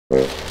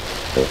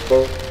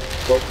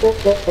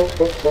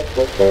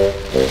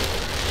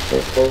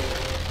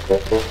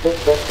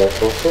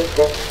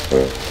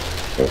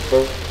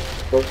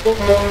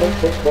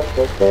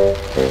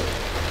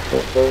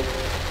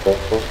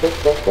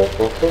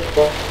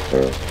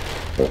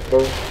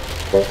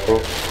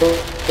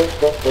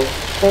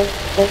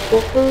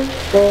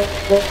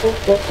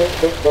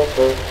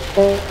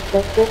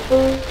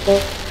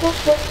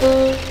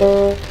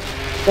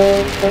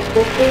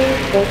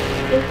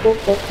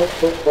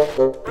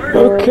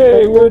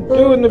Okay, we're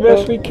doing the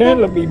best we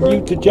can. Let me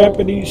mute the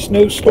Japanese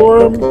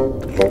snowstorm.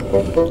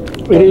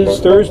 It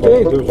is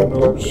Thursday, those who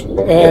knows.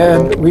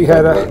 And we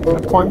had an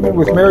appointment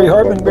with Mary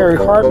Hartman. Mary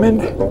Hartman,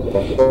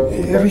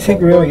 everything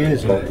really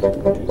is a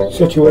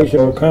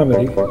situational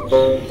comedy.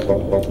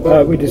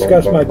 We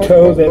discussed my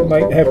toe that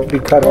might have to be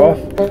cut off.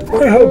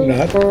 I hope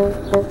not.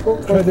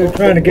 They're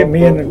trying to get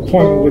me an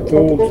appointment with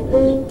old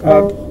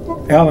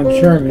Alan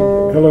Sherman.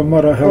 Hello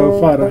mother,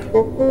 hello father.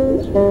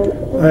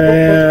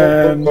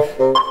 And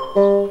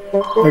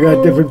I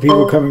got different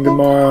people coming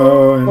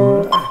tomorrow, and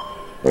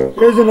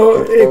there's an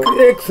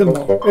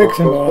eczema,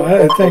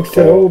 thanks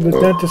to old the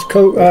dentist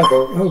coat.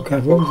 Oh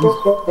God, what was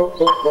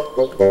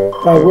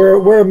this?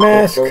 Wear a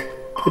mask,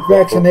 get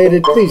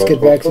vaccinated, please get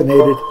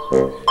vaccinated.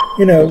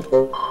 You know,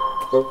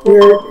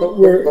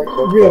 we're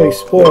really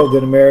spoiled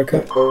in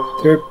America.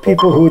 There are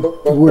people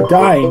who are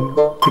dying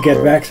to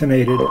get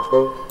vaccinated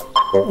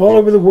all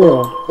over the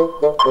world.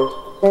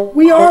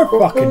 We are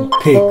fucking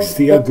pigs,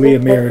 the ugly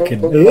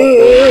American.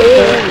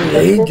 It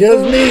ain't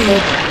just me.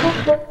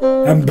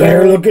 I'm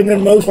better looking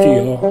than most of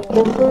y'all.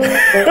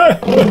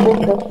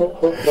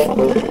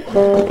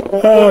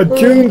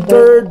 June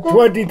 3rd,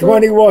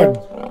 2021.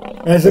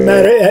 As a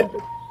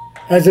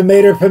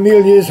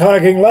Materfamilias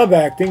harking love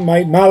acting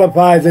might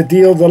mollify the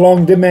deal the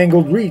long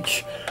dim-angled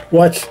reach.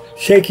 What's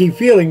shaky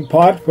feeling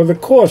pot for the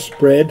coarse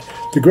bread,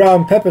 the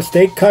ground pepper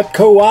steak cut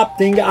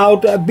co-opting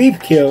out a beef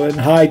kill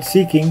and hide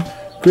seeking.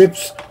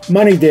 Grips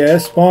money there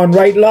spawn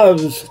right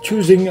loves,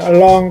 choosing a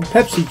long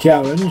Pepsi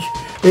challenge.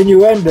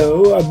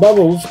 Innuendo,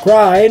 bubbles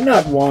cry,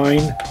 not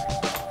wine.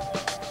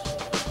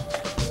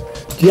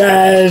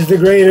 Jazz the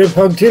greater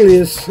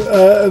punctilious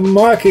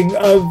marking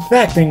of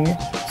facting.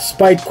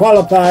 Spite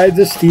qualified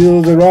to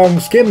steal the wrong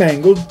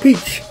skim-angled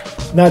peach.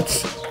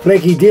 Nuts,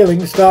 flaky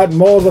dealing start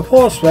more the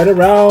force right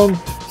around.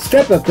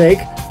 Stepper fake,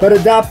 but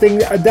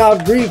adopting a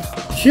doubt grief.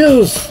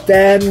 Shill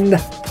strand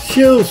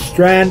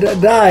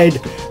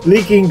died.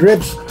 Leaking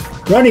drips,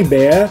 runny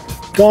bear,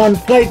 gone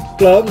flight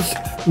gloves,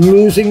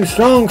 losing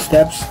strong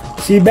steps,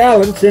 see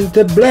balance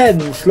into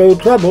blend, slow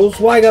troubles,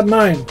 why got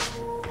mine?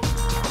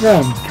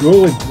 No, I'm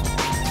drooling.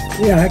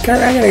 Yeah, I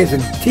gotta get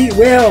some teeth.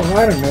 Well,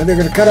 I don't know, they're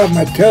gonna cut off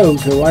my toe,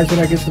 so why should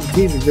I get some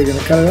teeth if they're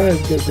gonna cut it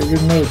off? Because they're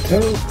gonna know a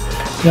toe?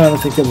 No, I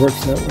don't think that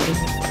works that way.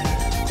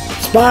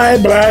 Spy,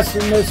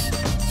 blasphemous,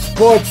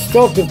 sports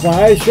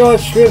stultify,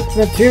 short shrift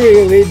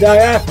materially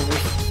diaphanous.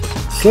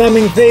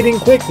 Slumming fading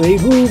quickly,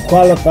 who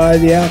qualify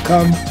the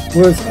outcome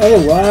was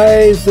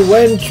otherwise? The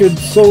when should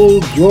soul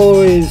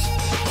joys,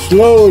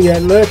 slow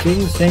yet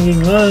lurking,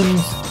 singing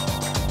lungs.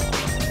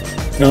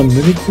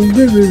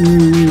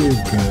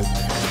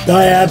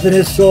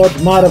 Diaphanous sort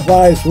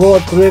modifies raw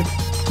thrift,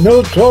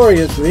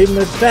 notoriously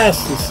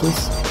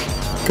metastasis.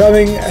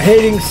 Coming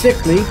hating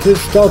sickly to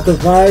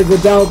stultify the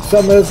doubt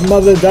summer's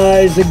mother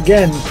dies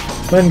again.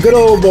 When good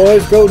old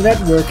boys go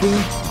networking,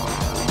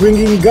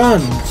 bringing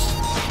guns.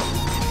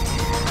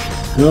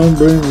 Don't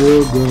bring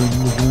real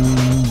guns.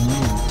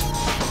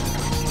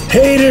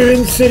 Hater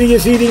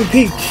insidious eating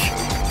peach.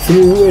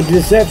 Through a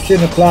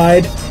deception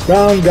applied.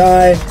 Brown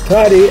guy,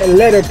 toddy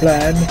letter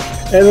plan.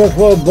 Ever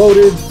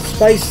foreboded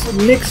spice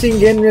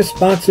mixing in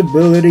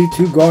responsibility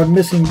to gone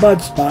missing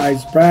bud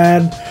spies.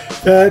 Brand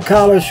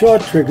collar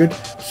short triggered.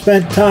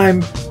 Spent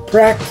time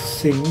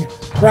practicing.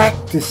 How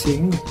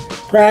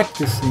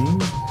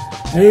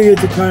do you get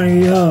to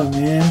Carnegie Hall,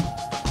 man?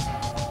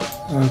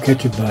 I'll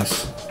catch a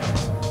bus.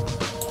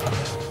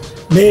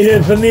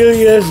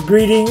 Materfamilias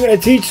greeting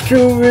teach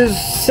true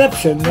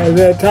reception.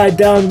 They're tied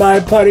down by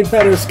party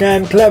fetter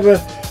scan clever.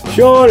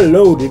 Sure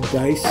loaded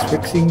dice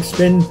fixing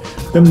spin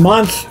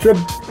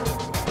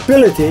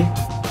demonstrability.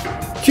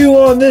 Chew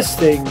on this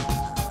thing.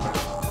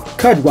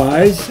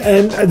 Cudwise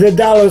and the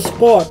dollar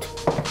sport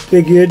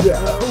figured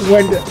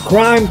when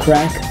crime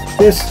crack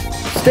this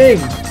sting.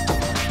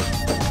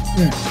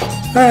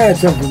 I had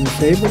something to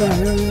say, but I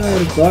had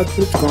a thought, but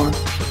it's gone.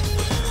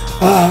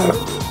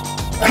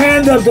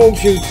 Hand up, don't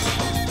shoot.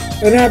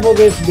 An apple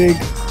this big.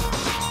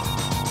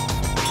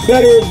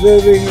 Better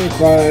observing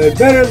required.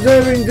 Better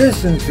observing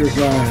distance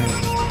required.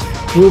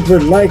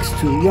 Rupert likes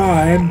to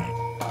rhyme.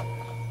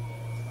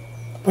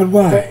 But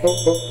why?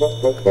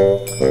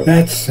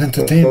 That's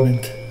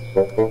entertainment.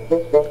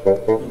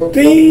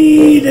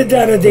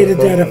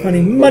 Data,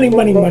 funny. Money.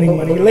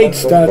 Late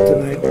start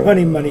tonight.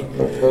 Money.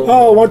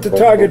 Oh, went to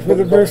Target for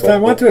the first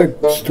time. Went to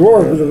a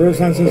store for the first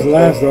time since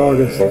last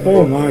August.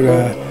 Oh my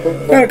God.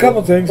 Got a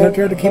couple things. I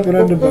tried to keep it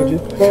under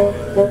budget.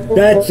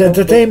 That's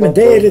entertainment.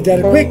 Data,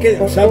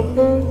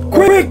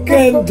 quick. Quick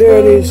and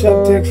dirty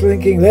subtext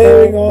linking,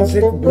 layering on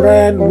sick,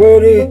 brand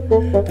wordy,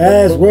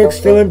 as work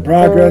still in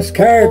progress,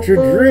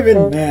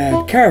 character-driven,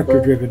 mad,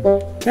 character-driven,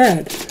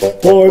 mad,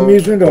 for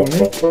amusement only.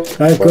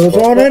 Life goes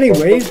on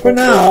anyway, for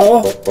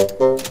now.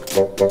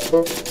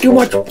 Too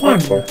much fun.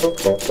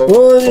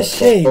 Oh, the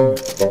shame.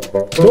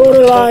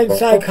 Borderline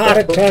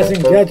psychotic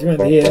passing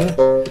judgment here.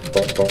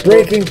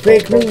 Breaking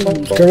fake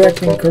news,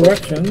 correcting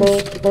corrections.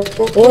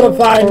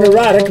 Fortified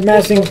neurotic,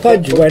 massing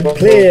fudge went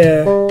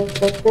clear.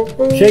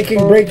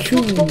 Shaking break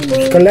shoes,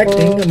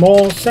 collecting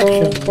more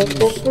sections.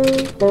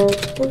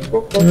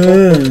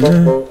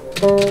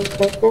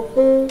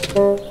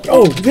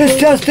 Oh, this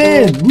just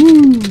in!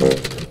 Woo!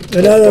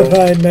 Another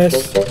fine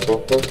mess.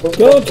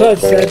 Don't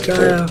touch that,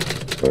 Kyle.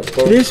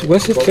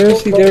 What's this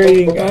thirsty they're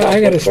eating?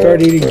 I gotta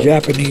start eating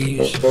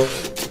Japanese.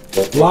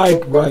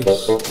 Fried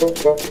rice.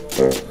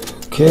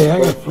 Okay, I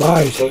got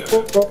flies here.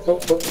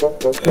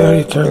 How do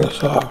you turn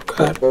this off?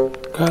 God.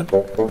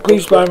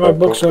 Please buy my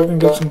book so I can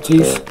get some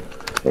teeth.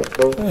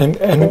 And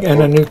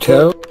a new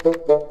toe.